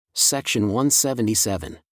Section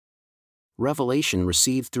 177. Revelation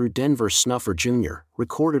received through Denver Snuffer Jr.,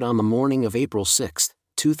 recorded on the morning of April 6,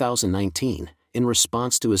 2019, in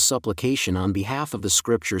response to his supplication on behalf of the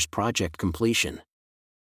Scriptures Project completion.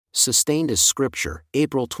 Sustained as Scripture,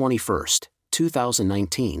 April 21,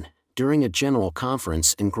 2019, during a general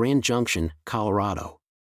conference in Grand Junction, Colorado.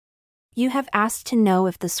 You have asked to know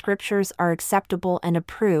if the Scriptures are acceptable and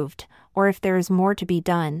approved, or if there is more to be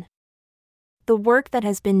done. The work that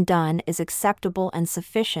has been done is acceptable and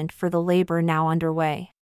sufficient for the labor now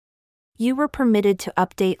underway. You were permitted to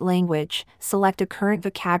update language, select a current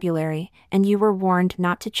vocabulary, and you were warned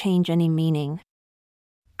not to change any meaning.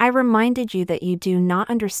 I reminded you that you do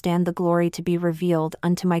not understand the glory to be revealed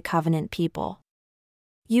unto my covenant people.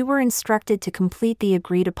 You were instructed to complete the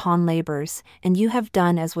agreed-upon labors, and you have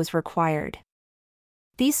done as was required.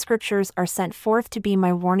 These Scriptures are sent forth to be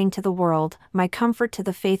my warning to the world, my comfort to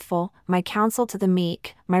the faithful, my counsel to the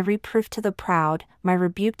meek, my reproof to the proud, my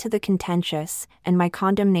rebuke to the contentious, and my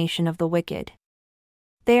condemnation of the wicked.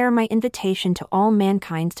 They are my invitation to all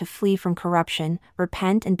mankind to flee from corruption,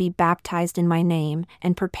 repent and be baptized in my name,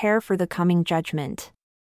 and prepare for the coming judgment.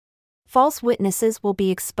 False witnesses will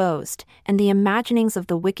be exposed, and the imaginings of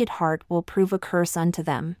the wicked heart will prove a curse unto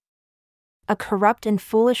them. A corrupt and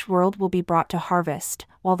foolish world will be brought to harvest,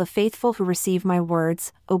 while the faithful who receive my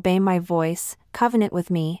words, obey my voice, covenant with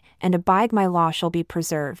me, and abide my law shall be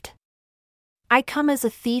preserved. I come as a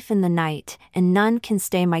thief in the night, and none can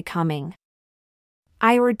stay my coming.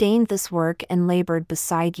 I ordained this work and labored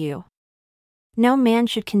beside you. No man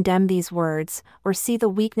should condemn these words, or see the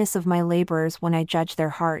weakness of my laborers when I judge their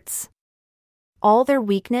hearts. All their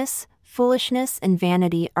weakness, foolishness, and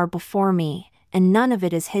vanity are before me, and none of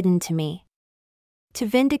it is hidden to me. To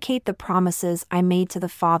vindicate the promises I made to the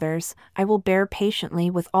fathers, I will bear patiently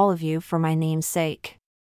with all of you for my name's sake.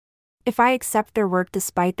 If I accept their work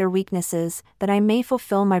despite their weaknesses, that I may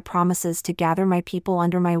fulfill my promises to gather my people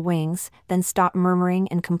under my wings, then stop murmuring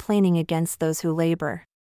and complaining against those who labor.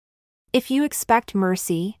 If you expect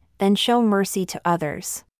mercy, then show mercy to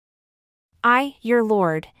others. I, your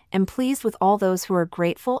Lord, am pleased with all those who are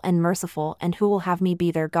grateful and merciful and who will have me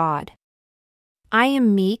be their God. I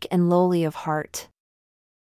am meek and lowly of heart.